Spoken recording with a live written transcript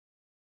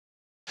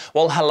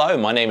Well, hello,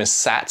 my name is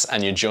Sat,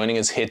 and you're joining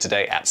us here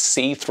today at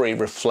C3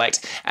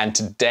 Reflect, and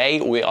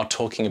today we are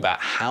talking about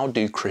how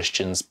do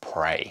Christians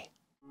pray.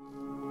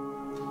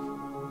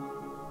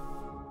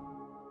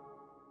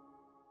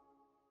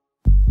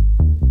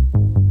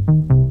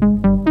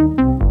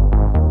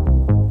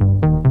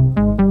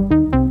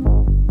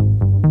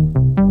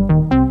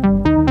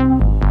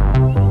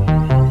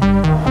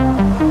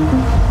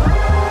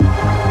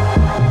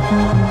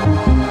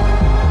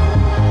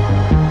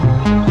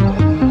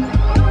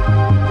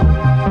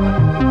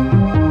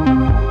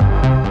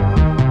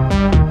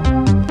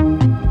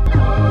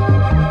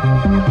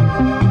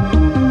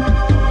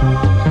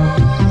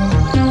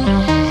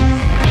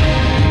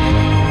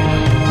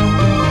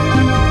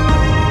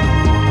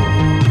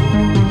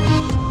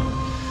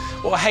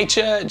 Hey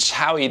church,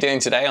 how are you doing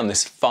today on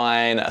this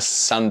fine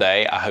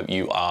Sunday? I hope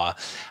you are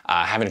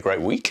having a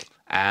great week,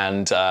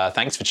 and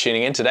thanks for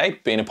tuning in today,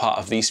 being a part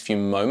of these few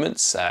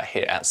moments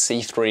here at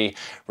C3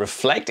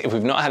 Reflect. If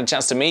we've not had a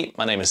chance to meet,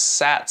 my name is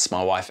Sat.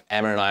 My wife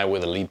Emma and I were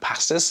the lead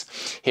pastors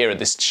here at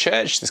this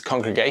church, this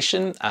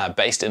congregation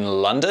based in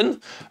London.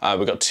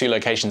 We've got two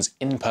locations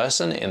in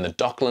person in the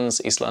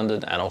Docklands, East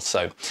London, and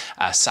also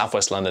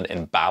Southwest London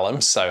in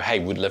Balham. So hey,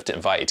 we'd love to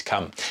invite you to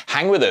come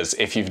hang with us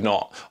if you've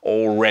not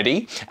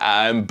already.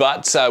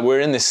 But we're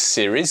in this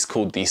series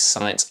called The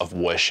Science of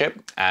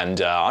Worship,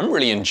 and I'm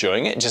really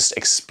enjoying it, just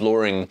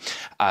exploring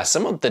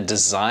some of the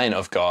design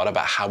of God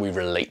about how we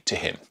relate to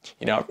Him.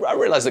 You know, I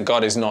realize that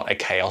God is not a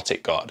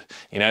chaotic God.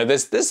 You know,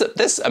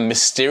 there's a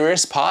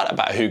mysterious part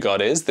about who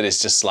God is that is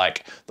just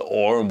like the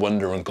awe and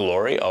wonder and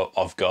glory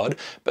of God.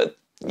 But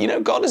you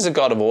know, God is a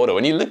God of order.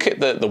 When you look at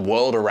the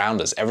world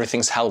around us,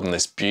 everything's held in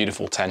this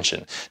beautiful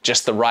tension.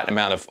 Just the right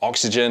amount of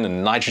oxygen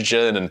and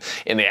nitrogen and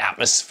in the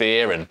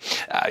atmosphere. And,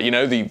 you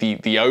know,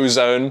 the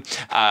ozone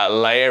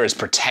layer is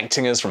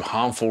protecting us from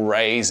harmful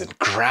rays, and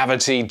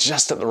gravity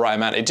just at the right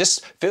amount. It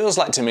just feels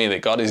like to me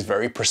that God is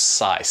very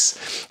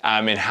precise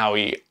in how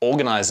He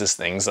organizes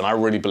things. And I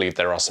really believe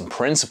there are some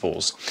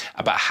principles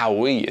about how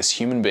we as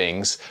human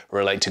beings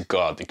relate to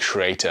God, the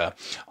creator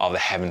of the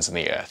heavens and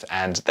the earth.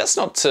 And that's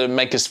not to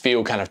make us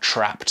feel kind of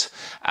trapped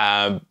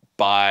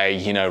by,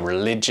 you know,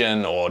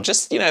 religion, or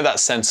just, you know, that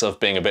sense of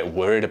being a bit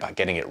worried about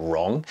getting it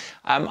wrong.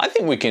 I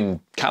think we can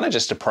kind of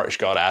just approach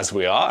God as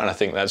we are, and I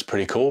think that's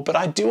pretty cool. But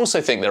I do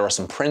also think there are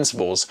some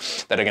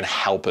principles that are going to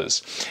help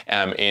us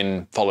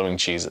in following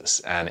Jesus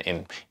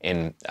and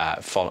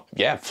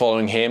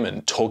following Him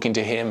and talking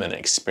to Him and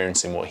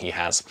experiencing what He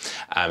has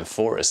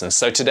for us. And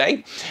so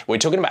today we're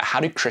talking about how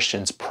do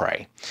Christians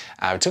pray.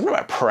 We're talking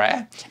about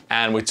prayer,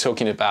 and we're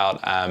talking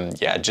about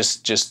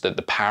just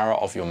the power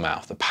of your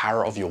mouth, the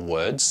power of your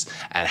words,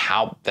 and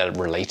how they're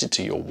related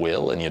to your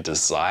will and your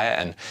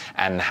desire,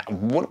 and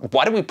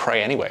why do we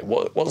pray anyway?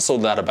 What's all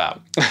that about?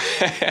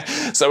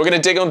 So we're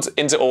going to dig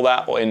into all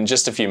that in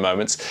just a few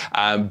moments.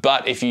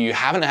 But if you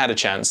haven't had a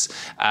chance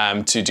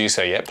to do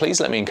so yet, please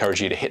let me encourage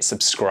you to hit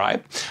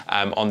subscribe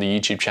on the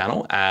YouTube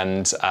channel,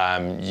 and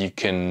you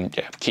can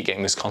keep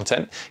getting this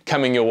content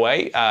coming your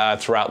way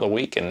throughout the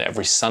week, and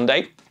every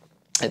Sunday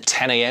at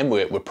 10 a.m.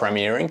 we're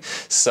premiering,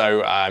 so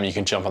you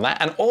can jump on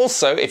that. And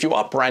also, if you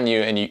are brand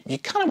new and you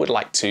kind of would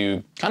like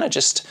to kind of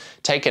just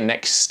take a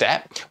next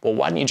step, well,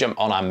 why don't you jump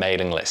on our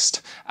mailing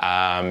list?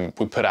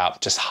 We put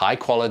out just high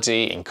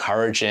quality,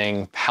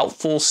 encouraging,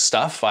 helpful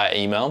stuff via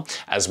email,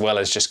 as well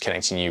as just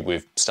connecting you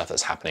with stuff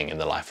that's happening in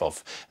the life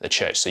of the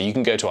church. So you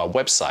can go to our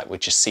website,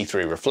 which is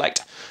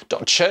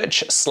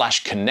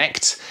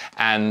c3reflect.church/connect,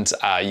 and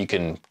you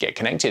can get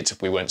connected.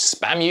 We won't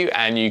spam you,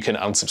 and you can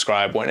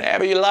unsubscribe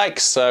whenever you like.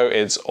 So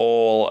it's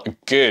all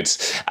good.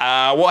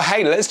 Well,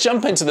 hey, let's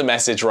jump into the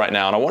message right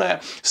now. And I want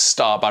to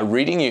start by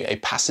reading you a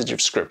passage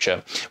of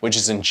scripture, which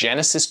is in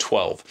Genesis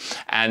 12.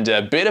 And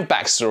a bit of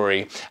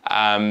backstory,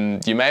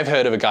 you may have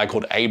heard of a guy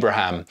called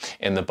Abraham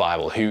in the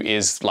Bible, who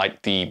is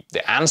like the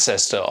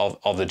ancestor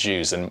of the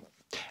Jews. And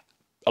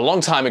a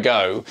long time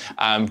ago,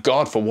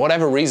 God, for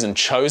whatever reason,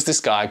 chose this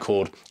guy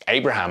called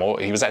Abraham, or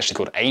he was actually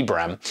called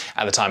Abram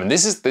at the time. And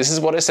this is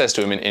what it says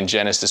to him in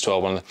Genesis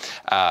 12,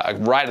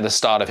 right at the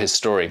start of his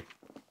story.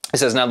 It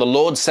says, "Now the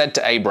Lord said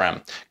to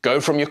Abram, go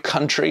from your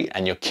country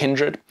and your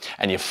kindred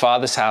and your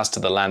father's house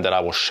to the land that I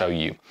will show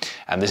you."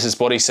 And this is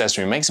what He says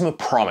to him. He makes him a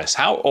promise.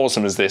 How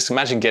awesome is this?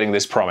 Imagine getting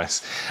this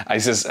promise.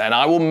 He says, "And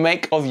I will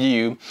make of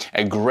you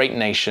a great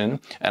nation,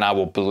 and I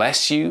will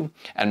bless you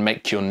and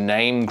make your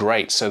name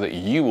great so that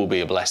you will be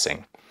a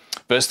blessing."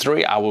 Verse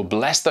 3, "I will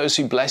bless those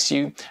who bless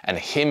you, and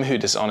him who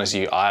dishonors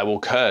you I will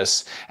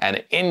curse.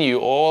 And in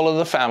you all of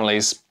the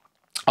families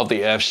of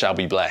the earth shall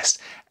be blessed."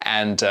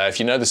 And if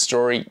you know the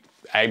story,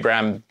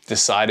 Abraham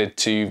decided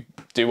to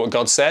do what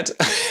God said.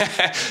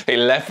 He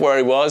left where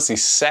he was, he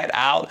set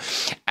out,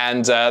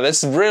 and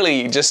that's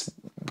really just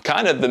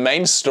kind of the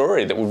main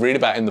story that we read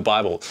about in the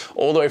Bible,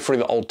 all the way through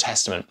the Old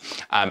Testament.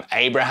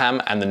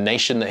 Abraham and the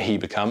nation that he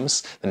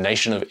becomes, the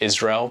nation of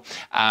Israel,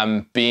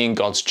 being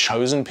God's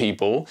chosen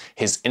people,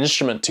 His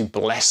instrument to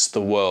bless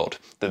the world,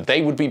 that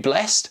they would be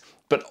blessed,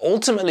 But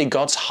ultimately,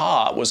 God's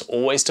heart was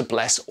always to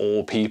bless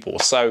all people.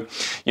 So,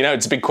 you know,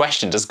 it's a big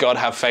question. Does God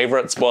have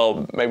favorites?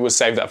 Well, maybe we'll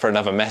save that for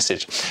another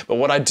message. But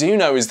what I do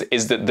know is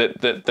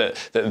that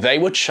they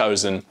were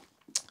chosen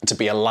to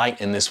be a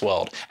light in this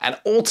world. And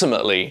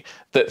ultimately,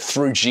 that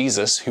through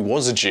Jesus, who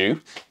was a Jew,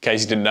 in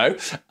case you didn't know,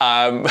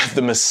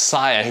 the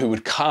Messiah who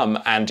would come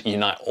and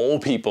unite all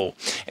people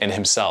in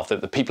himself,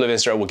 that the people of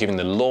Israel were given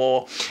the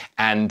law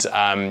and,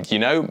 you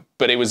know,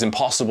 but it was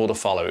impossible to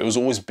follow. It was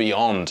always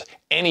beyond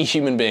any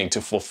human being to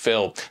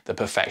fulfill the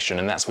perfection.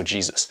 And that's where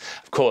Jesus,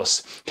 of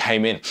course,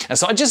 came in. And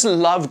so I just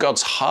love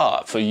God's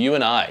heart for you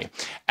and I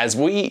as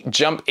we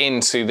jump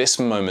into this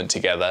moment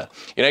together.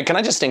 You know, can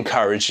I just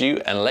encourage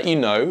you and let you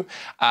know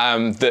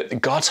that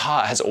God's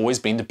heart has always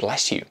been to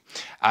bless you.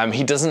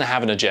 He doesn't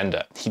have an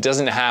agenda. He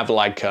doesn't have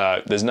like,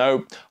 there's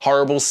no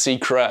horrible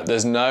secret.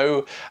 There's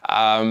no,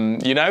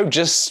 you know,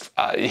 just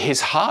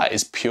his heart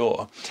is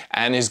pure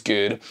and is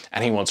good,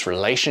 and he wants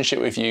relationship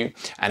with you,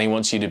 and he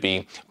wants you to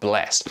be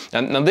blessed.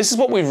 And now this is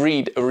what we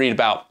read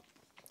about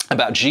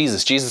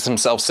Jesus. Jesus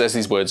himself says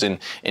these words in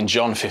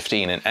John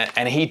 15,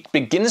 and he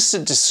begins to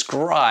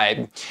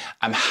describe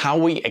how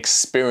we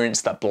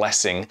experience that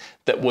blessing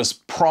that was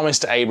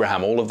promised to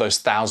Abraham all of those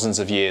thousands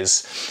of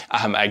years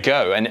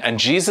ago. And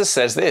Jesus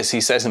says this,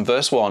 he says in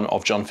verse 1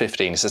 of John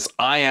 15, he says,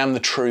 "I am the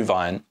true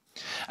vine,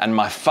 and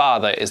my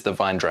Father is the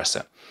vine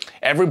dresser.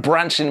 Every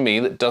branch in me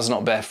that does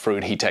not bear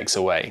fruit, he takes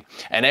away.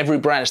 And every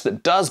branch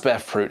that does bear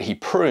fruit, he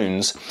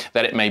prunes,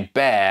 that it may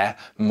bear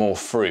more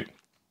fruit.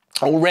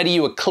 Already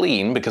you are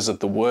clean because of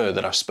the word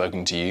that I've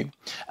spoken to you.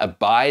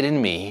 Abide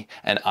in me,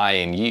 and I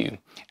in you.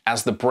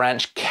 As the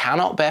branch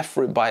cannot bear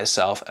fruit by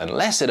itself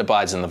unless it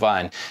abides in the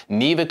vine,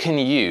 neither can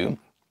you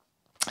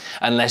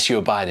unless you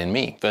abide in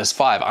me." Verse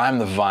 5, "I am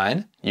the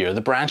vine, you are the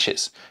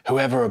branches.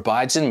 Whoever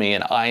abides in me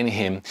and I in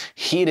him,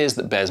 he it is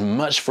that bears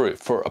much fruit.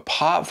 For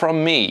apart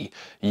from me,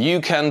 you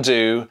can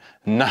do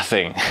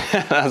nothing."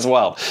 As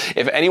well.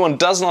 "If anyone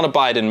does not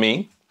abide in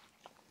me,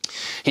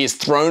 he is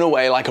thrown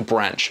away like a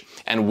branch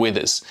and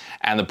withers,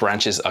 and the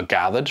branches are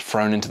gathered,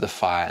 thrown into the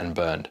fire and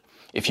burned.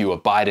 If you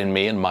abide in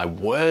me and my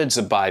words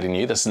abide in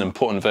you," that's an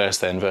important verse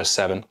there in verse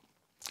 7,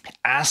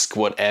 "ask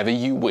whatever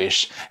you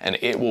wish and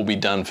it will be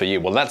done for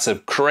you." Well, that's a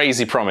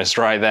crazy promise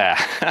right there.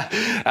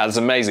 That's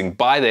amazing.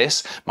 "By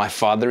this, my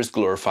Father is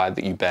glorified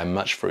that you bear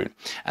much fruit,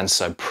 and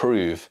so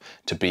prove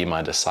to be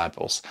my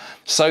disciples."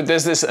 So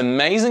there's this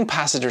amazing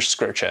passage of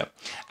scripture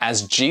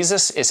as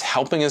Jesus is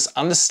helping us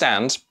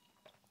understand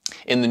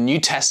in the New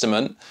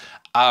Testament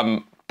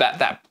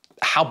that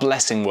how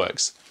blessing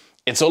works.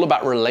 It's all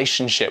about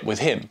relationship with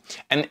him.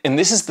 And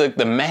this is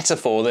the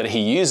metaphor that he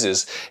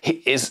uses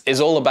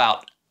is all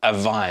about a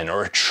vine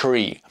or a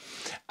tree,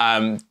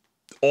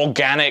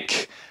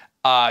 organic,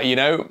 you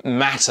know,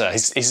 matter.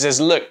 He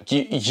says, look,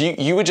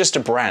 you were just a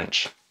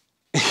branch.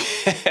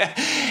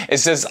 It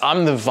says,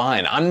 I'm the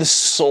vine, I'm the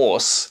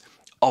source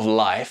of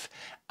life,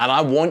 and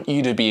I want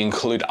you to be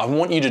included. I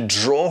want you to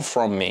draw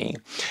from me.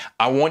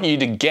 I want you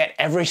to get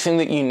everything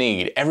that you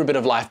need, every bit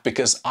of life,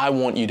 because I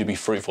want you to be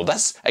fruitful.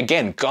 That's,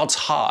 again, God's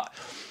heart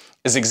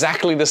is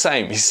exactly the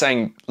same. He's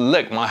saying,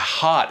 look, my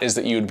heart is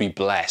that you would be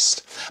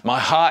blessed. My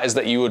heart is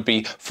that you would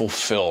be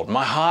fulfilled.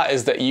 My heart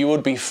is that you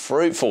would be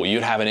fruitful.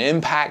 You'd have an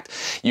impact.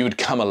 You would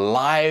come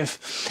alive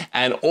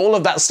and all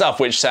of that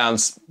stuff, which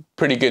sounds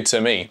pretty good to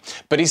me.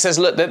 But he says,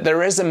 look,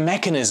 there is a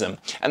mechanism.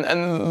 And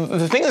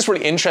the thing that's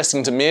really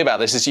interesting to me about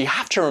this is you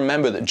have to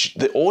remember that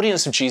the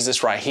audience of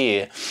Jesus right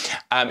here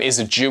is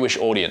a Jewish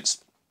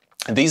audience.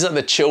 These are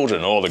the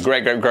children or the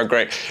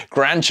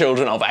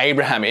great-grandchildren of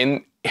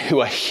Abraham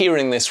who are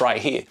hearing this right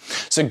here.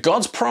 So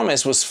God's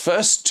promise was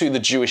first to the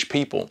Jewish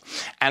people.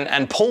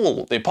 And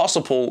Paul, the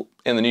Apostle Paul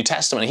in the New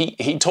Testament,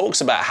 he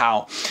talks about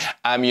how,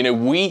 you know,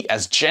 we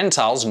as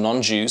Gentiles,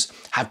 non-Jews,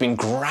 have been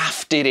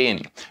grafted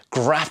in,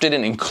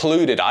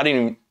 included. I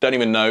don't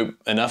even know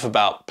enough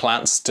about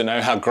plants to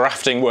know how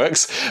grafting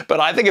works, but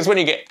I think it's when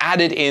you get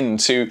added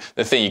into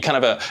the thing. You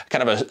kind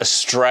of a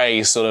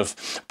stray sort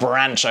of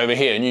branch over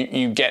here, and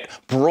you get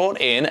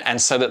brought in,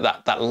 and so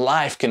that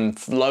life can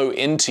flow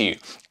into you.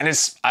 And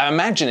I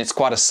imagine it's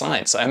quite a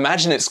science. I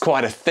imagine it's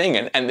quite a thing.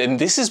 And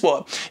this is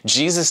what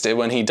Jesus did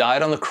when he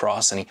died on the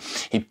cross, and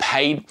he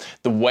paid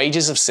the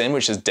wages of sin,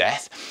 which is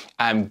death,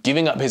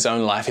 giving up his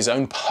own life, his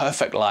own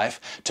perfect life,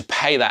 to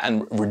pay that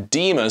and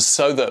redeem us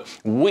so that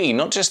we,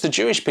 not just the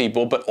Jewish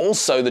people, but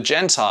also the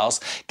Gentiles,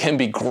 can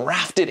be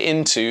grafted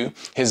into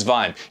his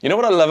vine. You know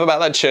what I love about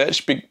that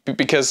church?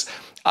 Because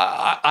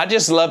I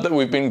just love that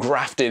we've been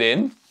grafted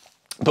in,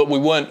 but we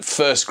weren't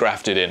first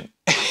grafted in.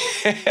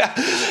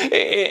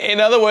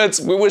 In other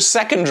words, we were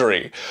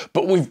secondary,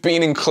 but we've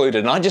been included.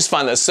 And I just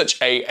find that such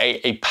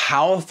a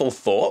powerful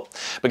thought,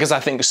 because I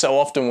think so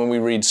often when we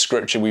read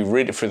scripture, we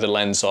read it through the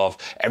lens of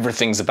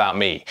everything's about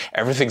me.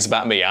 Everything's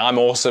about me. I'm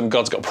awesome.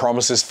 God's got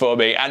promises for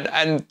me.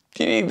 And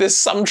there's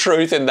some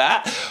truth in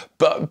that,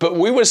 but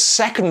we were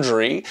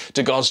secondary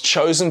to God's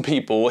chosen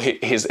people,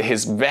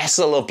 his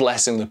vessel of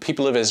blessing, the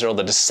people of Israel,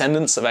 the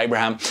descendants of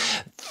Abraham,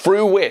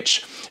 through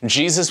which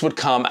Jesus would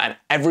come and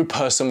every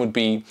person would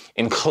be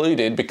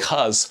included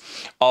because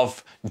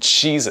of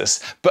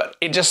Jesus. But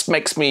it just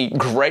makes me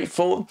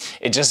grateful.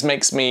 It just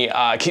makes me,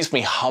 keeps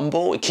me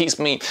humble. It keeps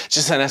me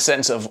just in a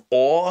sense of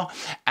awe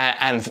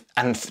and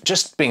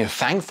just being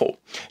thankful.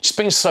 Just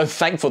being so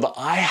thankful that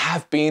I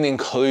have been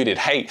included.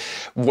 Hey,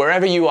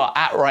 wherever you are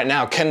at right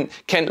now, can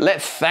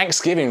let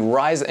thanksgiving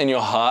rise in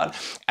your heart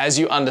as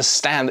you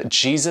understand that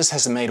Jesus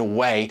has made a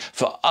way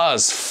for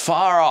us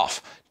far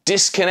off,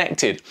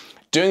 disconnected,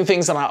 doing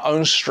things on our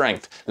own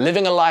strength,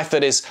 living a life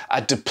that is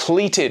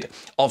depleted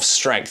of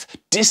strength,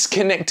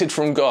 disconnected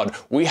from God.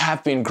 We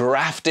have been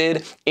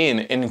grafted in,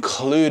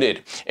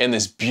 included in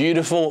this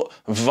beautiful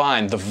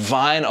vine, the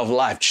vine of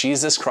life,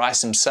 Jesus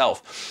Christ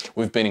himself.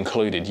 We've been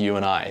included, you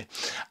and I.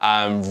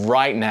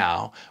 Right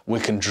now,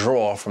 we can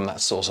draw from that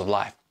source of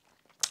life.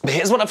 But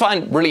here's what I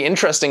find really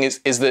interesting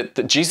is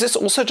that Jesus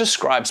also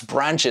describes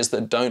branches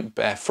that don't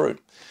bear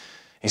fruit.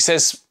 He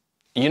says,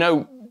 you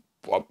know,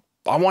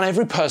 I want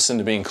every person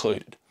to be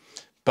included.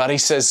 But he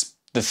says,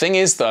 the thing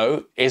is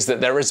though, is that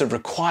there is a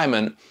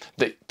requirement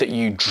that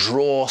you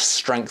draw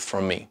strength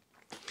from me.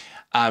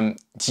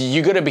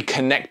 You got to be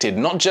connected,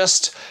 not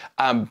just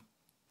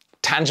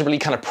tangibly,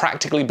 kind of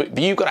practically, but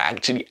you got to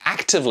actually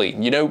actively,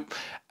 you know,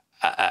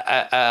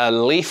 a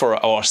leaf or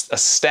a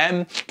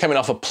stem coming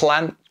off a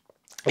plant,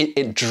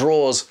 it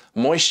draws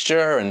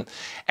moisture and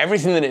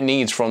everything that it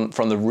needs from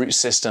the root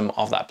system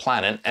of that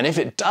plant. And if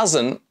it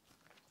doesn't,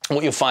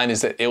 what you'll find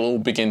is that it will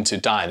begin to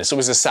die. And it's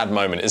always a sad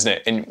moment,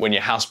 isn't it, when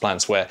you're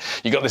houseplants, where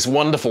you got this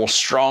wonderful,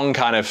 strong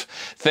kind of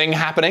thing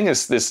happening,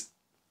 this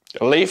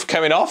leaf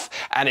coming off,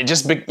 and it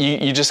just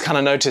you just kind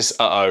of notice,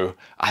 uh-oh,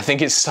 I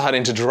think it's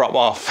starting to drop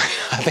off.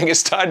 I think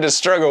it's starting to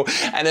struggle.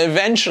 And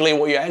eventually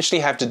what you actually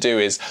have to do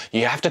is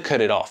you have to cut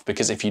it off,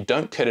 because if you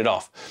don't cut it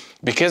off,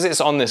 because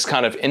it's on this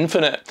kind of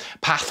infinite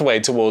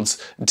pathway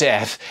towards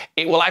death,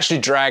 it will actually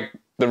drag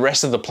the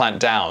rest of the plant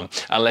down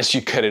unless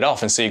you cut it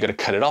off. And so you've got to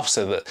cut it off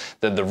so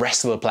that the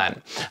rest of the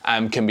plant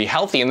can be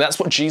healthy. And that's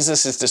what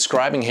Jesus is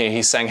describing here.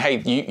 He's saying,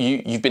 hey,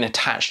 you've been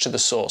attached to the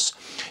source.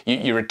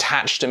 You're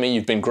attached to me.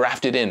 You've been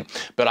grafted in.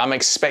 But I'm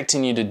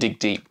expecting you to dig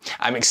deep.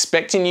 I'm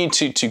expecting you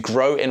to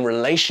grow in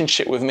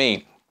relationship with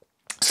me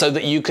so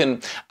that you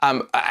can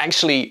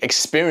actually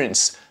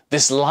experience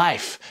this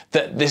life,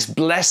 this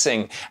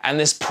blessing and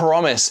this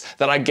promise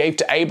that I gave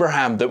to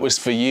Abraham that was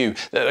for you,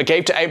 that I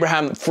gave to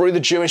Abraham through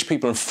the Jewish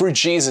people, and through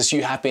Jesus,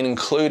 you have been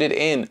included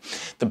in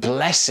the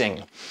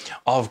blessing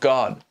of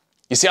God.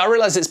 You see, I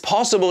realize it's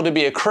possible to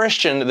be a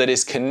Christian that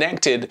is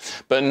connected,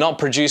 but not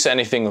produce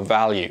anything of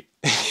value.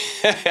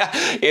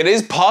 It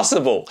is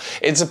possible.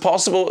 It's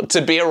possible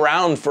to be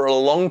around for a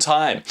long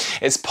time.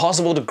 It's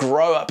possible to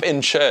grow up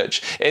in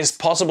church. It's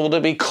possible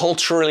to be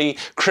culturally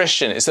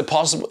Christian. It's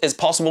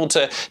possible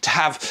to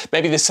have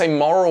maybe the same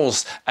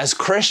morals as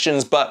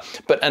Christians, but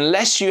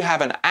unless you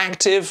have an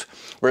active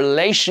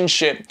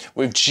relationship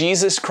with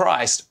Jesus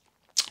Christ,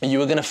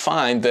 you are going to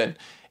find that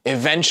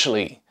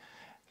eventually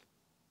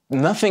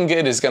nothing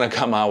good is going to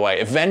come our way.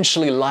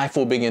 Eventually life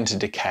will begin to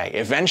decay.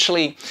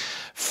 Eventually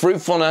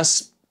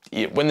fruitfulness,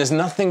 when there's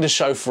nothing to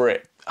show for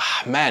it,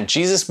 man,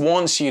 Jesus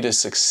wants you to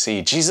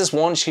succeed. Jesus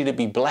wants you to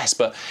be blessed,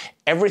 but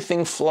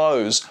everything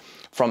flows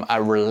from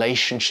a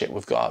relationship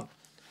with God.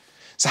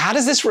 So how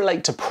does this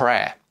relate to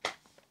prayer?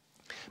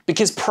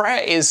 Because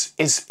prayer is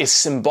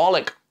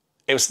symbolic.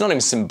 It's not even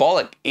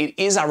symbolic. It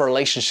is our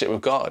relationship with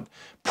God.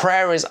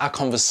 Prayer is our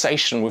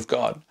conversation with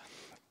God.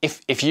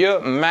 If you're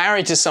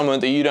married to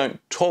someone that you don't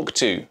talk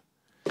to,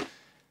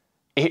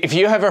 if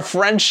you have a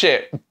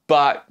friendship,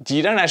 but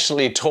you don't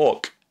actually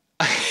talk,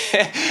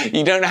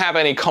 you don't have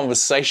any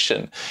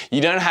conversation,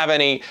 you don't have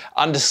any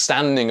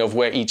understanding of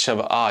where each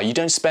other are, you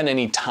don't spend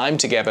any time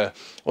together,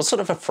 what sort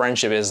of a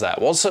friendship is that?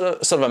 What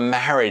sort of a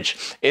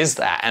marriage is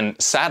that?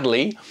 And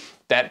sadly,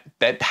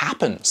 that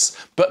happens.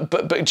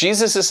 But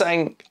Jesus is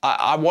saying,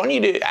 I want you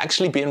to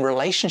actually be in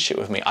relationship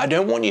with me. I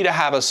don't want you to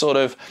have a sort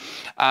of,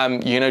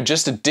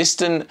 just a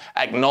distant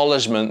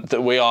acknowledgement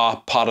that we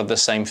are part of the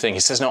same thing. He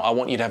says, no, I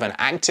want you to have an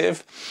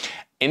active,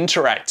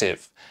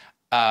 interactive,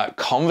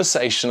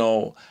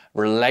 conversational,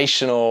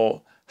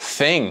 relational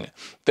thing,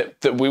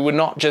 that we would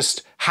not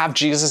just have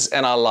Jesus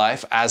in our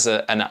life as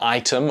an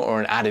item or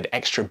an added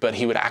extra, but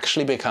he would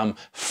actually become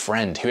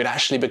friend. He would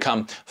actually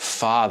become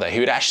father. He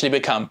would actually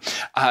become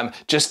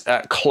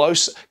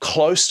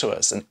close to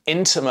us and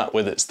intimate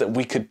with us, that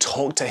we could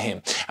talk to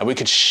him and we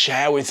could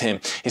share with him.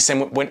 He's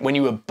saying, when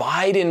you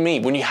abide in me,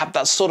 when you have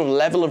that sort of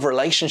level of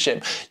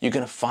relationship, you're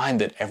going to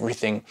find that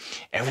everything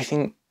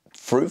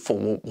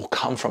fruitful will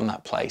come from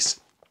that place.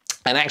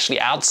 And actually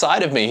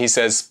outside of me, he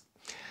says,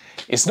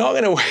 it's not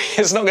going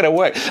to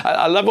work.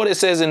 I love what it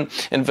says in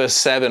verse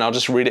 7. I'll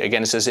just read it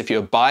again. It says, if you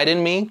abide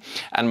in me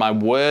and my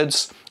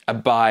words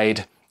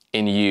abide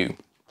in you,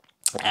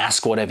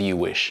 ask whatever you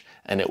wish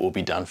and it will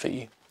be done for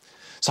you.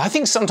 So I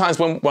think sometimes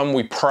when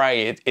we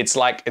pray, it's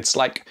like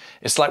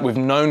we've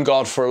known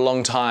God for a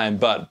long time,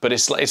 but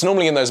it's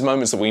normally in those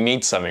moments that we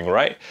need something,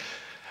 right?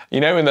 You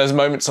know, in those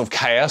moments of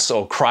chaos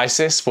or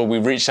crisis where we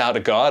reach out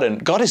to God,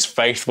 and God is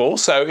faithful.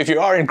 So if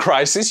you are in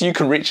crisis, you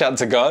can reach out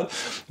to God.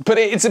 But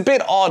it's a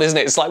bit odd, isn't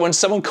it? It's like when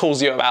someone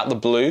calls you out the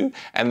blue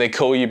and they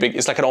call you big,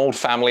 it's like an old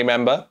family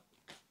member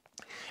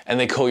and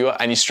they call you up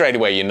and you straight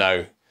away, you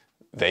know,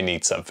 they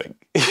need something.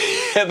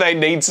 They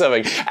need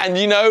something. And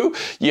you know,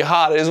 your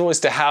heart is always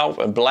to help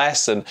and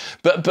bless.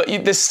 But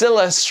there's still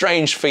a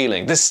strange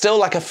feeling. There's still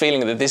like a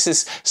feeling that this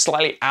is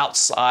slightly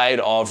outside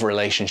of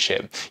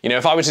relationship. You know,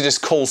 if I were to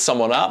just call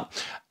someone up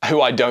who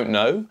I don't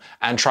know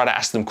and try to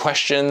ask them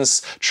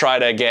questions, try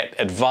to get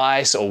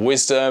advice or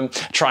wisdom,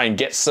 try and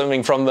get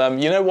something from them,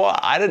 you know what?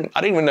 I don't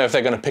even know if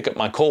they're going to pick up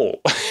my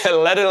call,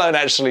 let alone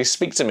actually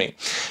speak to me.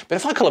 But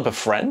if I call up a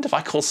friend, if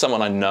I call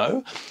someone I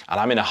know and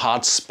I'm in a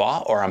hard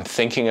spot or I'm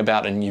thinking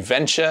about a new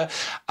venture,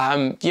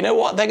 you know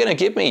what? They're going to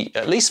give me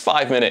at least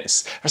 5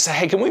 minutes. I say,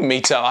 hey, can we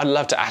meet up? I'd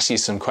love to ask you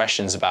some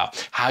questions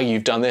about how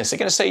you've done this. They're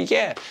going to say,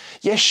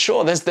 yeah,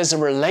 sure. There's a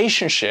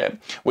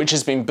relationship which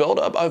has been built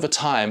up over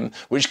time,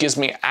 which gives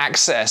me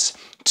access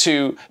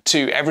to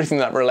everything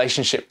that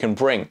relationship can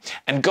bring.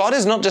 And God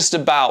is not just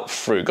about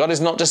fruit. God is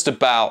not just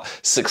about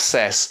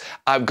success.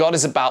 God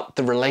is about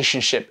the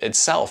relationship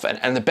itself.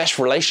 And the best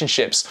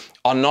relationships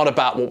are not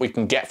about what we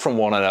can get from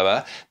one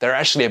another. They're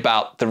actually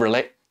about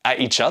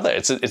each other.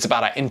 It's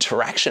about our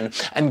interaction.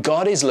 And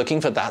God is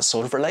looking for that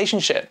sort of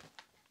relationship.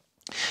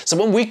 So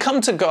when we come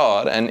to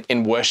God and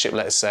in worship,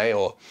 let's say,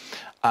 or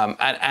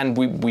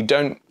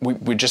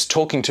we're just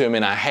talking to Him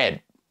in our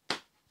head,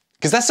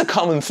 because that's a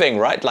common thing,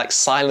 right? Like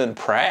silent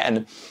prayer.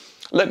 And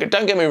look,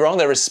 don't get me wrong,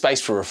 there is space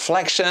for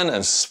reflection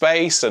and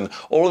space and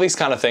all of these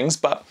kind of things,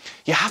 but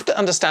you have to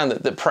understand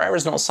that prayer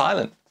is not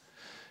silent.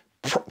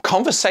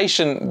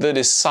 Conversation that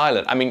is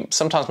silent. I mean,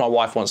 sometimes my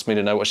wife wants me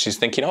to know what she's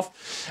thinking of,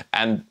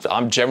 and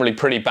I'm generally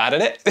pretty bad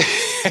at it.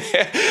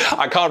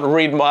 I can't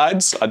read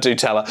minds. I do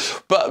tell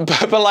her,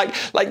 but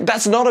like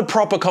that's not a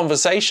proper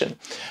conversation.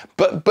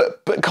 But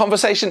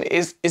conversation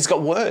is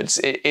got words.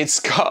 It's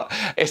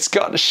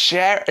got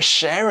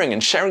sharing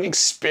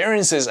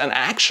experiences, and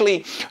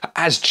actually,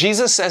 as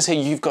Jesus says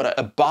here, you've got to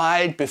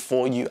abide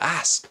before you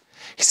ask.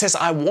 He says,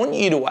 I want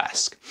you to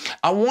ask.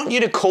 I want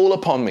you to call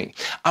upon me.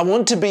 I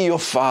want to be your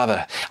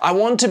father. I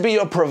want to be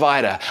your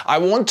provider. I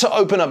want to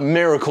open up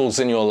miracles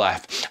in your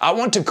life. I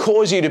want to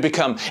cause you to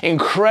become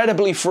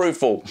incredibly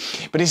fruitful.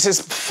 But he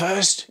says,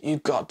 first,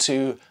 you've got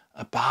to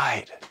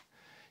abide.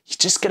 You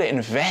just got to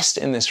invest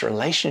in this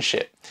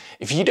relationship.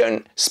 If you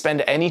don't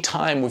spend any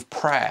time with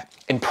prayer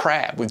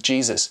with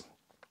Jesus,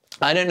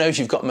 I don't know if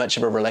you've got much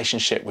of a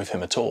relationship with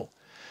him at all,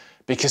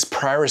 because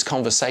prayer is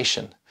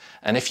conversation.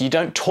 And if you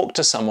don't talk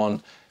to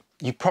someone,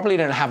 you probably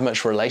don't have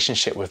much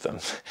relationship with them.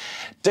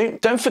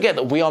 Don't forget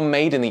that we are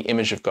made in the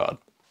image of God.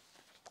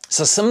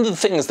 So some of the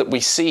things that we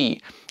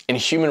see in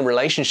human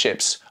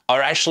relationships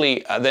are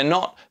actually, they're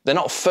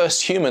not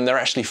first human, they're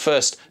actually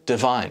first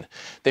divine.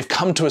 They've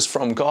come to us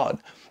from God.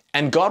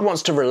 And God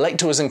wants to relate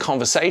to us in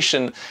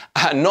conversation,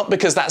 not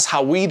because that's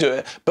how we do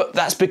it, but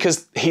that's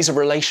because he's a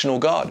relational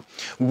God.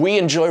 We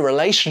enjoy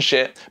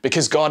relationship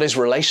because God is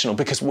relational,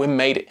 because we're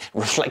made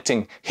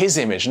reflecting his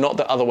image, not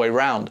the other way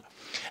around.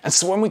 And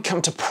so when we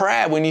come to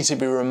prayer, we need to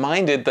be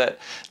reminded that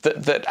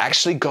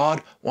actually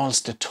God wants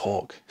to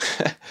talk.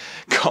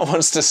 God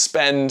wants to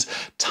spend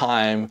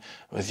time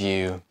with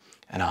you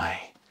and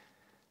I.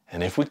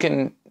 And if we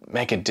can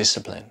make a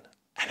discipline,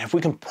 and if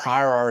we can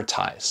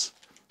prioritize,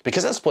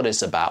 because that's what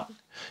it's about.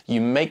 You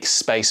make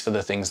space for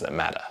the things that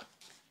matter.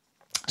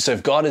 So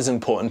if God is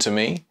important to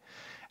me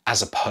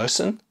as a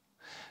person,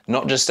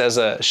 not just as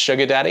a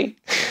sugar daddy,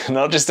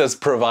 not just as a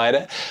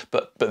provider,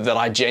 but that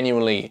I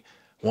genuinely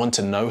want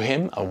to know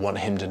him, I want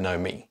him to know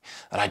me,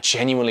 that I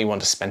genuinely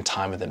want to spend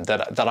time with him,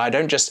 that I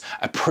don't just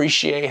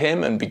appreciate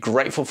him and be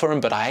grateful for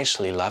him, but I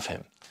actually love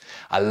him.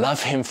 I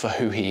love him for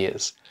who he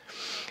is.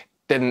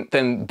 Then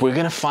we're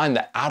going to find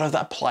that out of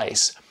that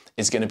place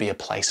is going to be a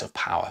place of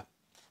power.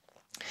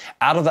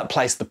 Out of that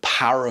place, the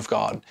power of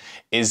God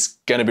is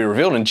going to be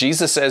revealed. And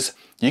Jesus says,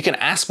 you can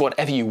ask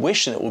whatever you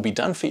wish and it will be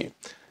done for you.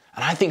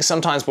 And I think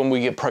sometimes when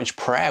we approach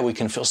prayer, we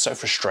can feel so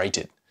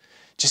frustrated,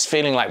 just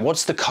feeling like,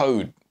 what's the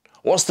code?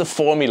 What's the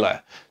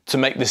formula to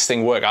make this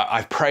thing work?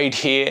 I've prayed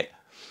here.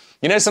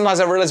 You know, sometimes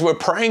I realize we're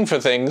praying for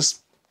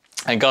things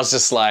and God's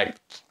just like,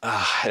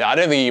 I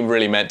don't think you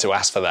really meant to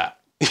ask for that.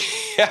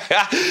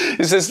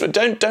 He says,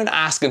 don't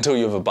ask until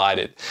you've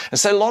abided. And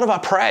so a lot of our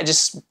prayer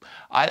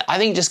I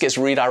think just gets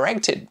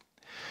redirected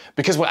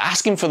because we're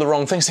asking for the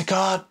wrong things. Say,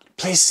 God,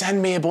 please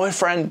send me a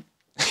boyfriend.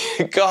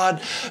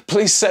 God,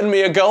 please send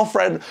me a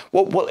girlfriend.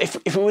 Well,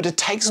 if we were to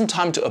take some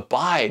time to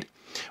abide,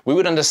 we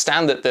would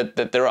understand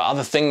that there are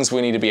other things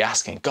we need to be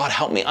asking. God,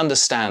 help me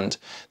understand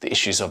the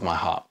issues of my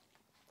heart.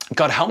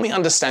 God, help me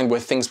understand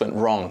where things went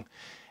wrong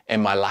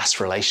in my last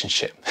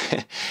relationship.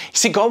 You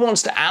see, God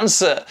wants to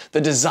answer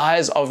the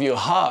desires of your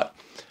heart,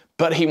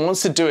 but he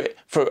wants to do it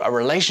for a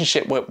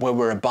relationship where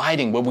we're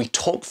abiding, where we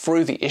talk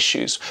through the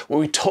issues, where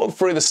we talk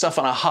through the stuff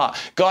on our heart.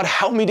 God,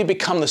 help me to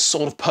become the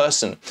sort of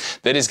person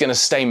that is going to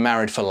stay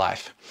married for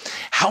life.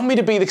 Help me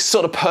to be the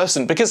sort of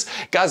person, because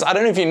guys, I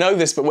don't know if you know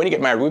this, but when you get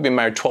married, we've been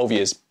married 12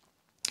 years.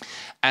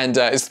 And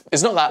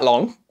it's not that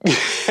long,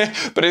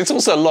 but it's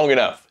also long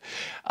enough.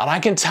 And I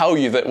can tell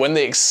you that when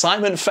the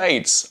excitement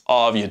fades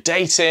of your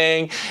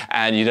dating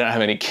and you don't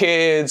have any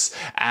kids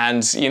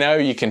and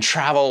you can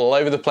travel all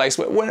over the place,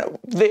 when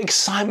the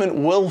excitement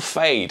will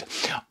fade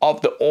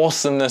of the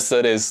awesomeness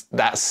that is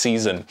that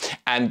season.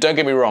 And don't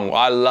get me wrong,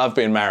 I love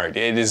being married.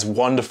 It is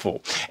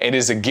wonderful. It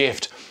is a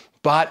gift.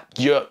 But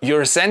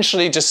you're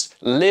essentially just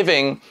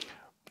living,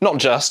 not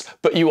just,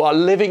 but you are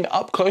living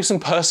up close and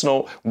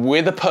personal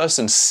with a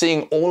person,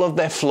 seeing all of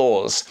their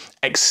flaws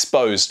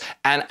exposed,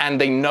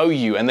 and they know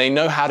you and they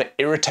know how to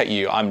irritate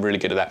you. I'm really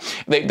good at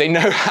that. They know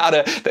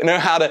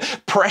how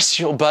to press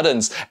your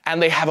buttons,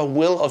 and they have a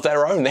will of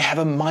their own. They have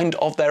a mind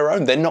of their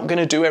own. They're not going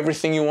to do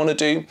everything you want to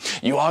do.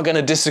 You are going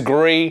to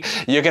disagree.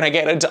 You're going to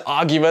get into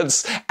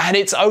arguments, and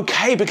it's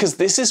okay because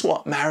this is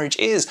what marriage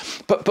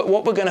is. But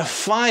what we're going to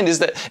find is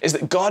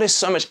that God is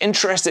so much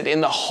interested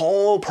in the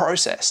whole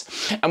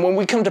process. And when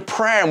we come to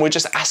prayer and we're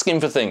just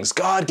asking for things,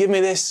 God, give me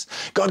this.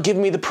 God, give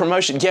me the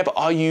promotion. Yeah, but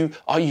are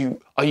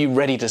you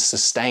ready to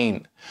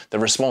sustain the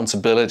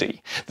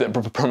responsibility that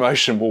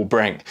promotion will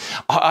bring?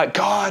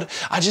 God,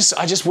 I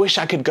just wish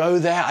I could go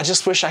there. I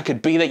just wish I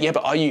could be there. Yeah,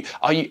 but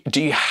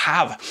do you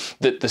have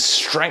the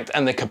strength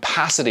and the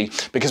capacity?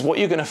 Because what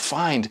you're going to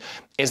find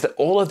is that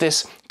all of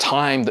this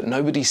time that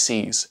nobody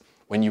sees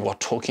when you are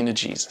talking to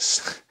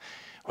Jesus,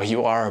 where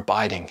you are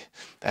abiding,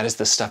 that is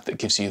the stuff that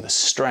gives you the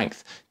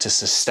strength to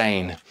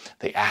sustain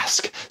the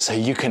ask. So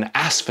you can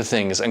ask for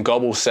things and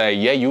God will say,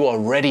 yeah, you are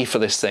ready for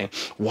this thing.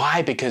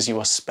 Why? Because you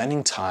are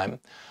spending time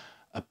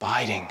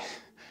abiding.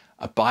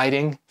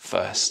 Abiding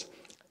first,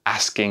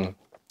 asking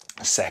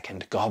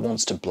second. God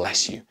wants to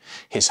bless you.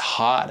 His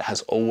heart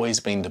has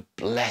always been to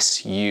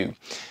bless you.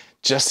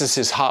 Just as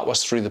his heart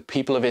was through the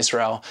people of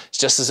Israel,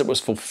 just as it was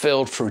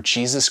fulfilled through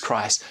Jesus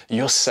Christ,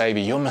 your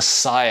Savior, your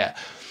Messiah,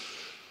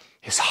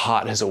 his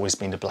heart has always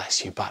been to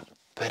bless you, but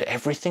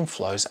everything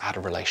flows out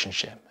of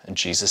relationship. And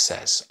Jesus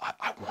says,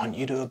 I want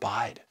you to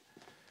abide.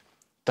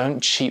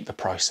 Don't cheat the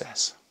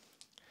process.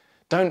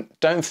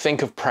 Don't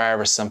think of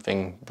prayer as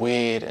something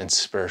weird and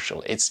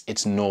spiritual.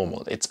 It's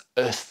normal, it's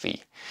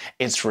earthy,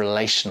 it's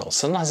relational.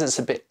 Sometimes it's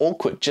a bit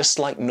awkward, just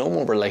like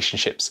normal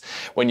relationships.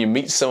 When you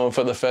meet someone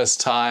for the first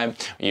time,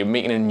 you're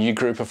meeting a new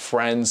group of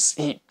friends,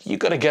 you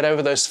got to get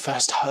over those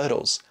first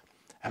hurdles.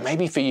 And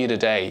maybe for you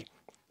today,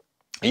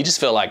 you just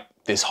feel like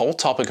this whole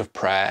topic of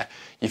prayer,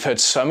 you've heard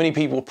so many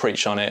people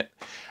preach on it.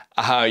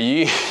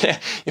 You've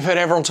heard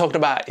everyone talking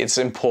about it's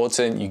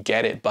important, you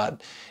get it.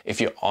 But if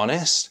you're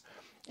honest,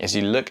 as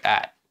you look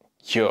at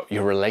your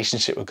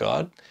relationship with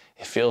God,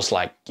 it feels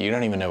like you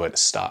don't even know where to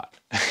start.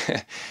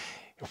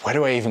 Where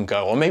do I even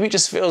go? Or maybe it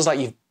just feels like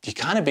you've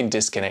kind of been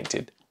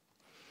disconnected.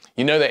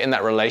 You know that in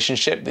that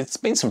relationship, there's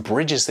been some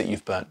bridges that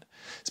you've burnt.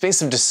 There's been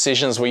some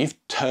decisions where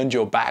you've turned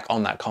your back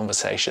on that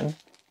conversation.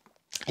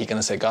 You're going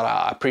to say, God,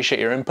 I appreciate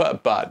your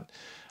input, but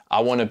I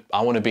want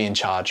to be in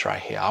charge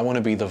right here. I want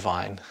to be the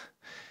vine.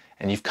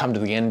 And you've come to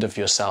the end of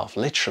yourself,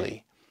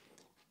 literally.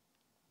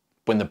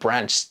 When the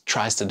branch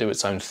tries to do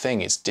its own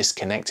thing, it's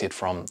disconnected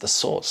from the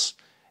source.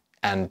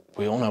 And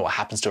we all know what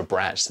happens to a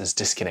branch that's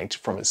disconnected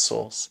from its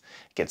source.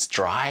 It gets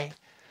dry,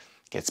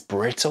 it gets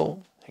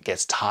brittle, it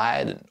gets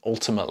tired, and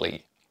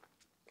ultimately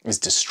is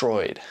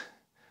destroyed.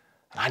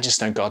 And I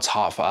just know God's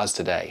heart for us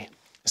today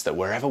is that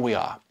wherever we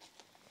are,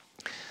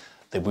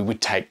 that we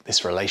would take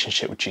this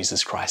relationship with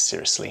Jesus Christ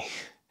seriously.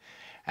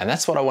 And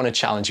that's what I want to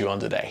challenge you on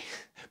today,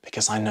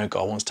 because I know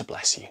God wants to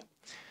bless you.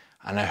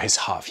 I know his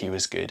heart for you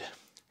is good.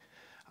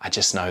 I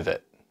just know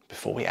that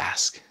before we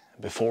ask,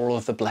 before all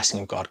of the blessing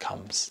of God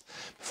comes,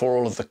 before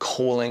all of the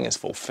calling is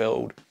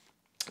fulfilled,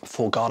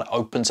 before God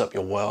opens up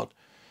your world,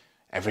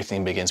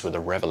 everything begins with a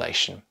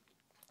revelation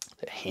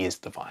that he is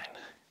the vine.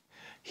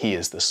 He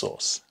is the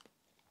source.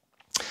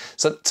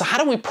 So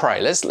how do we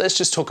pray? Let's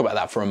just talk about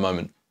that for a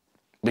moment,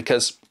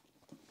 because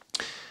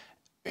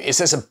it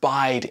says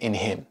abide in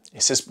him.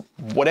 It says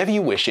whatever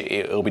you wish,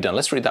 it'll be done.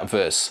 Let's read that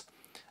verse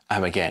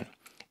again.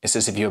 It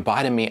says, if you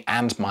abide in me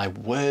and my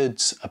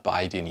words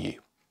abide in you.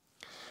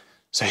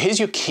 So here's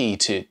your key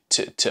to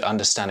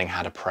understanding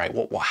how to pray.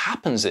 What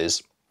happens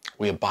is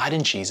we abide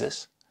in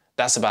Jesus.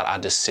 That's about our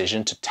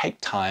decision to take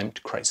time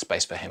to create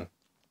space for him.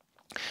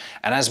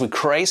 And as we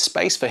create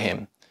space for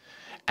him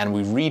and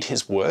we read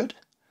his word,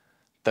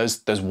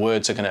 those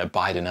words are going to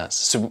abide in us.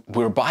 So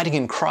we're abiding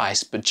in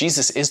Christ, but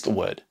Jesus is the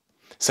word.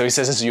 So he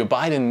says, as you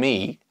abide in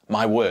me,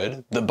 my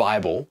word, the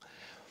Bible,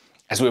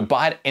 as we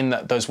abide in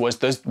those words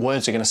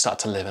are going to start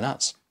to live in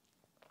us.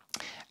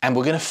 And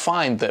we're going to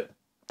find that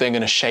they're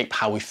going to shape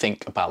how we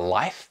think about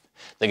life.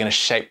 They're going to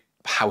shape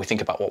how we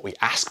think about what we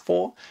ask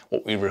for,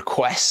 what we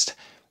request.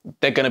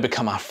 They're going to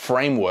become our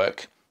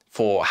framework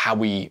for how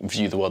we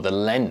view the world. The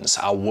lens,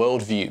 our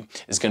worldview,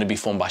 is going to be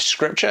formed by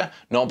scripture,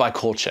 not by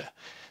culture.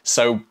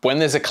 So when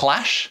there's a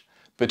clash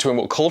between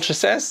what culture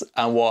says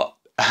and what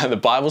the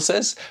Bible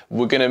says,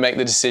 we're going to make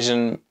the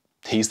decision,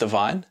 he's the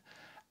vine,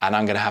 and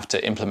I'm going to have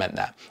to implement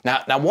that.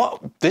 Now,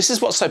 this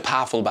is what's so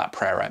powerful about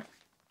prayer, right?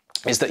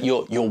 Is that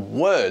your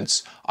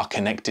words are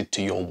connected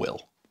to your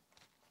will.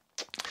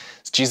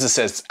 Jesus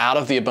says, out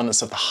of the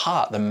abundance of the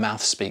heart, the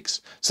mouth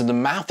speaks. So the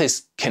mouth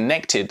is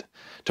connected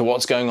to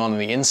what's going on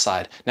the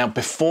inside. Now,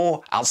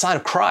 before, outside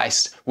of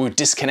Christ, we were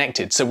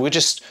disconnected. So we're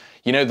just,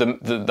 you know,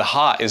 the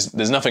heart is,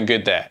 there's nothing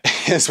good there.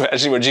 It's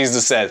actually what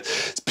Jesus says.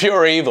 It's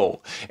pure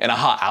evil in a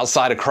heart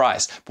outside of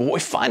Christ. But what we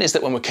find is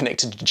that when we're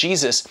connected to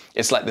Jesus,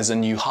 it's like there's a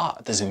new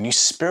heart. There's a new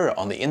spirit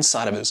on the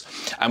inside of us.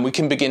 And we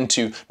can begin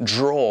to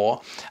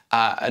draw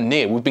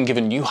near. We've been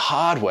given new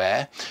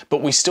hardware,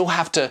 but we still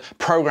have to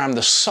program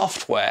the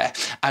software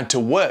and to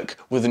work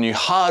with the new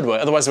hardware.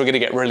 Otherwise, we're going to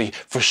get really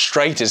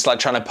frustrated. It's like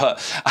trying to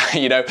put,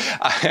 you know,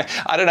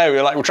 I don't know,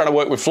 we're trying to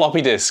work with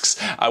floppy disks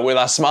with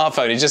our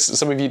smartphone. It's just,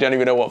 some of you don't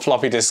even know what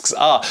floppy disks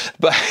are,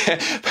 but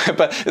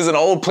there's an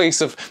old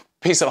piece of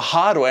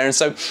hardware. And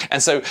so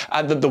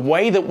the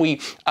way that we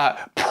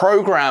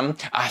program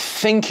our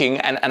thinking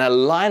and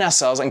align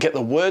ourselves and get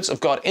the words of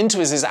God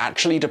into us is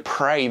actually to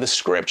pray the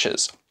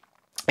scriptures,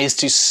 is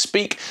to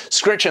speak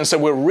scripture. And so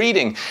we're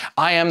reading,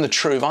 I am the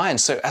true vine.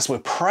 So as we're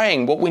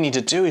praying, what we need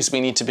to do is we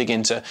need to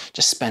begin to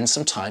just spend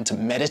some time to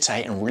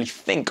meditate and really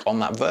think on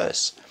that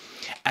verse.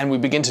 And we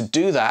begin to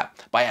do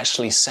that by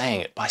actually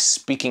saying it, by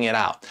speaking it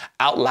out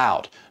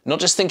loud. Not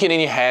just thinking in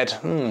your head,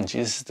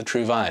 Jesus is the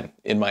true vine,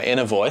 in my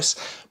inner voice,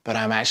 but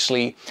I'm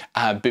actually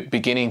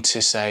beginning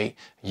to say,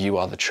 you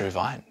are the true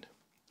vine.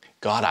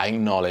 God, I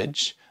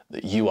acknowledge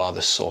that you are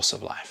the source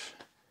of life.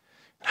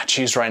 And I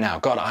choose right now,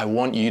 God, I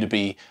want you to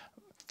be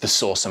the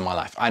source in my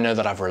life. I know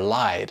that I've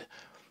relied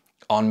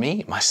on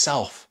me,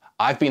 myself.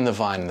 I've been the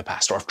vine in the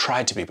past, or I've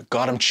tried to be, but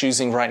God, I'm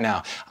choosing right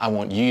now. I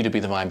want you to be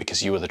the vine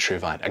because you are the true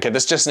vine. Okay,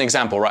 that's just an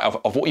example, right,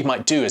 of what you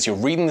might do as you're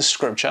reading the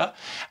scripture,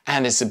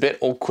 and it's a bit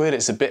awkward,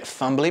 it's a bit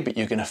fumbly, but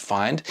you're gonna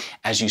find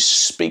as you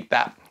speak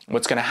that,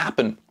 what's gonna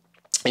happen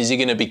is you're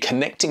gonna be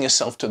connecting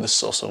yourself to the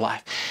source of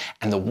life,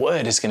 and the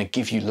word is gonna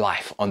give you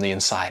life on the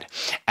inside.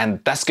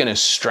 And that's gonna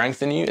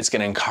strengthen you, it's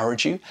gonna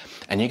encourage you,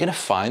 and you're gonna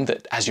find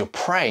that as you're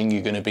praying,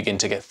 you're gonna begin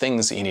to get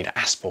things that you need to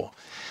ask for.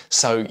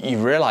 So you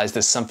realize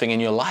there's something in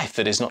your life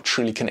that is not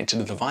truly connected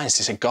to the vine.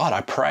 So you say, God, I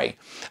pray.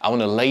 I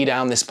want to lay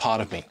down this part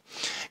of me.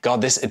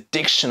 God, this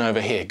addiction over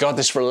here. God,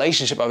 this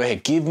relationship over here.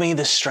 Give me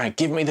the strength.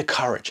 Give me the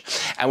courage.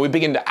 And we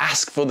begin to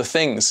ask for the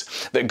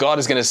things that God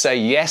is going to say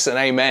yes and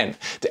amen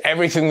to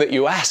everything that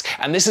you ask.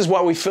 And this is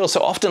why we feel so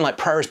often like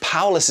prayer is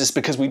powerless, is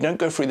because we don't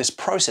go through this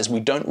process.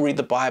 We don't read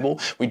the Bible.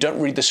 We don't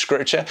read the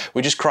scripture.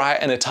 We just cry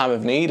in a time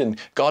of need, and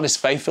God is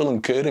faithful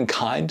and good and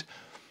kind.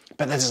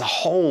 But there's a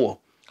whole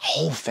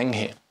thing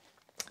here.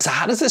 So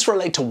how does this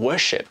relate to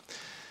worship?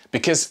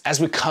 Because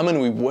as we come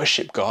and we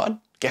worship God,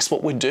 guess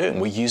what we're doing?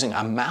 We're using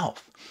our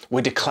mouth.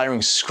 We're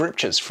declaring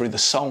scriptures through the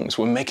songs.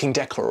 We're making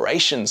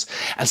declarations.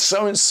 And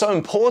so it's so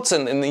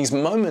important in these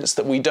moments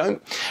that we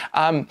don't,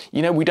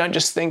 we don't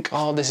just think,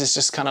 oh, this is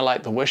just kind of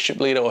like the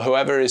worship leader or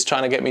whoever is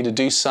trying to get me to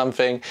do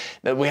something.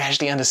 That we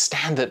actually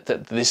understand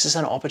that this is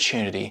an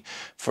opportunity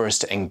for us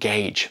to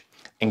engage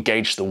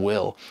the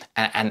will,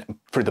 and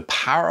through the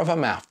power of our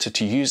mouth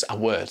to use our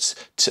words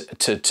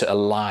to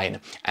align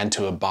and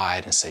to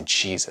abide and say,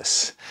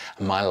 Jesus,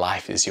 my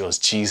life is yours.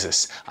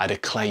 Jesus, I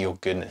declare your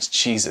goodness.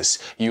 Jesus,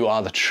 you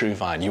are the true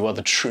vine. You are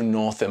the true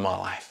north in my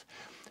life.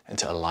 And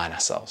to align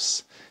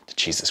ourselves to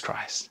Jesus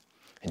Christ.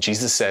 And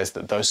Jesus says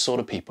that those sort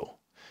of people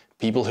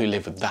who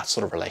live with that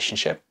sort of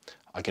relationship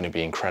are going to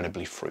be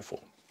incredibly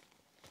fruitful.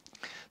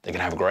 They're going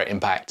to have a great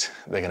impact.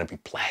 They're going to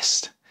be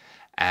blessed.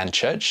 And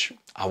church,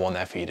 I want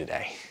that for you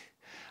today.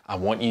 I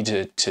want you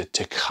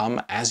to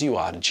come as you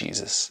are to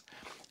Jesus,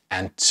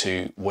 and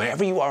to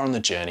wherever you are on the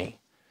journey,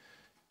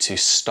 to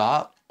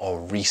start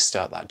or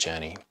restart that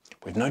journey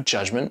with no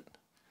judgment.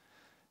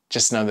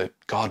 Just know that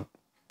God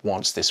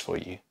wants this for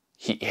you.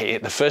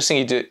 The first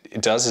thing he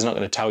does is not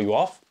going to tell you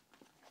off.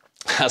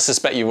 I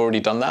suspect you've already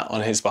done that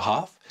on his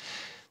behalf.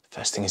 The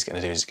first thing he's going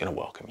to do is he's going to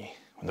welcome you.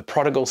 When the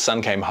prodigal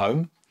son came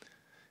home,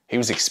 he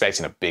was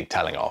expecting a big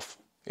telling off.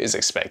 He was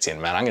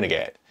expecting, man, I'm going to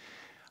get,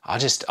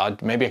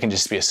 maybe I can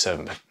just be a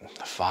servant. But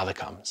the father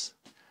comes,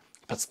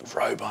 puts the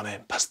robe on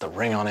him, puts the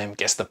ring on him,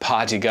 gets the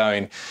party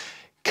going,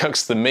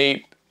 cooks the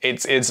meat.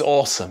 It's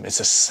awesome. It's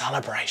a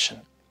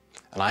celebration.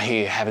 And I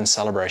hear heaven's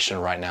celebration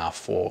right now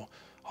for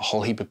a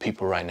whole heap of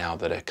people right now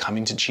that are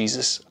coming to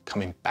Jesus,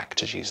 coming back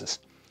to Jesus.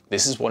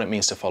 This is what it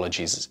means to follow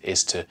Jesus,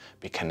 is to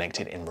be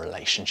connected in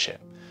relationship,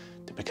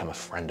 to become a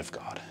friend of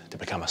God, to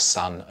become a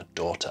son, a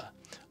daughter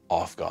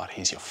of God.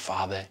 He's your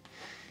father.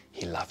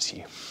 He loves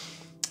you.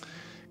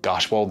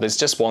 Gosh, well, there's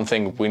just one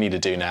thing we need to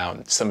do now.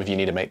 Some of you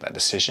need to make that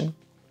decision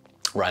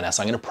right now.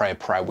 So I'm going to pray a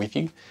prayer with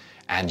you,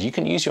 and you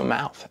can use your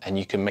mouth and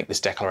you can make this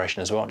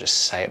declaration as well.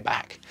 Just say it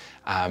back.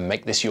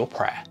 Make this your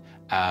prayer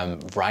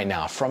right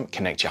now.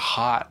 Connect your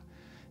heart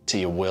to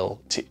your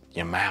will, to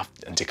your mouth,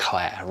 and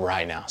declare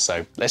right now.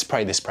 So let's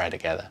pray this prayer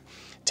together.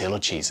 Dear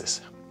Lord Jesus,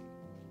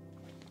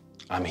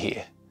 I'm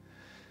here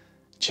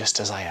just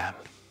as I am.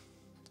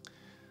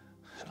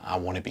 I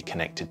want to be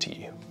connected to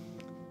you.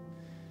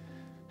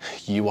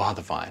 You are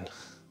the vine,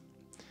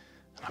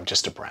 and I'm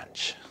just a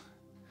branch.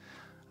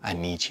 I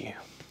need you.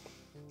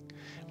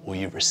 Will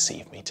you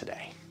receive me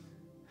today?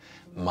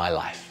 My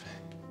life,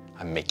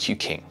 I make you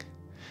king,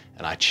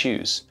 and I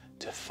choose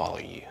to follow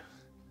you.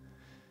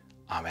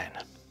 Amen.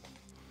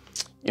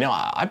 You know,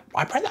 I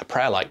pray that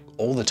prayer like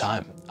all the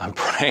time. I'm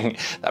praying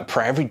that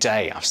prayer every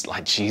day. I'm just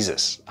like,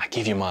 Jesus, I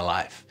give you my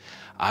life.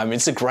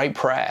 It's a great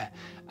prayer.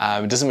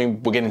 It doesn't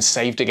mean we're getting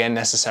saved again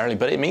necessarily,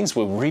 but it means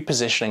we're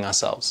repositioning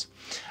ourselves.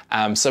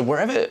 So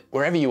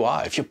wherever you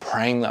are, if you're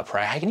praying that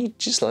prayer, how can you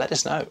just let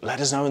us know? Let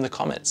us know in the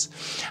comments.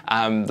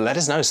 Let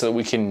us know so that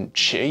we can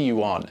cheer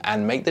you on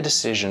and make the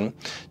decision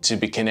to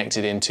be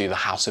connected into the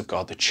house of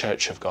God, the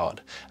church of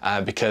God.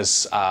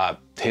 Because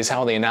here's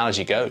how the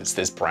analogy goes.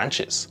 There's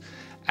branches,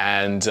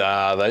 and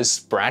those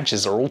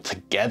branches are all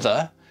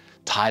together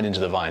tied into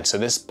the vine. So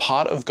this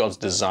part of God's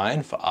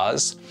design for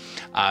us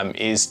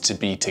is to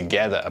be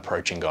together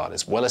approaching God,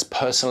 as well as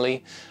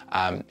personally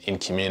in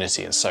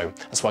community. And so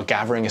that's why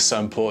gathering is so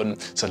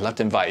important. So I'd love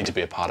to invite you to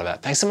be a part of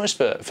that. Thanks so much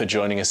for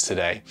joining us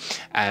today.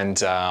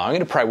 And I'm going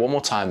to pray one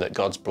more time that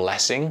God's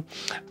blessing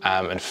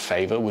and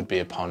favor would be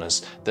upon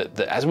us, that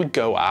as we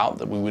go out,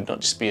 that we would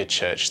not just be a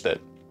church that,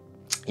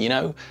 you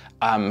know,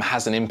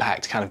 has an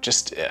impact, kind of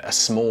just a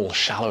small,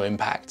 shallow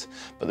impact,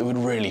 but that would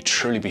really,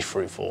 truly be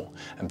fruitful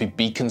and be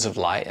beacons of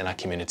light in our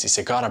community.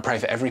 So God, I pray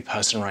for every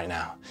person right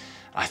now.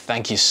 I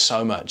thank you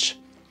so much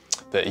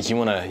that you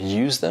want to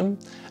use them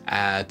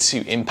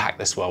to impact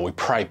this world. We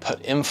pray,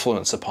 put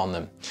influence upon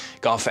them.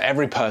 God, for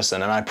every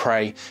person, and I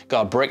pray,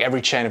 God, break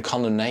every chain of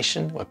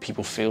condemnation where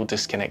people feel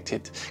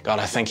disconnected. God,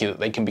 I thank you that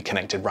they can be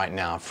connected right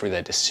now through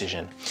their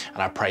decision.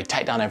 And I pray,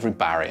 take down every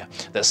barrier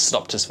that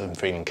stopped us from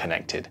feeling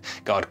connected.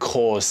 God,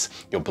 cause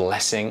your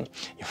blessing,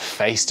 your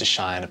face to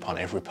shine upon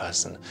every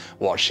person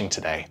watching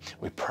today.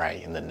 We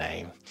pray in the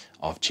name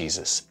of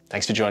Jesus.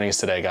 Thanks for joining us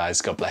today,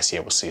 guys. God bless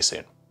you. We'll see you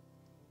soon.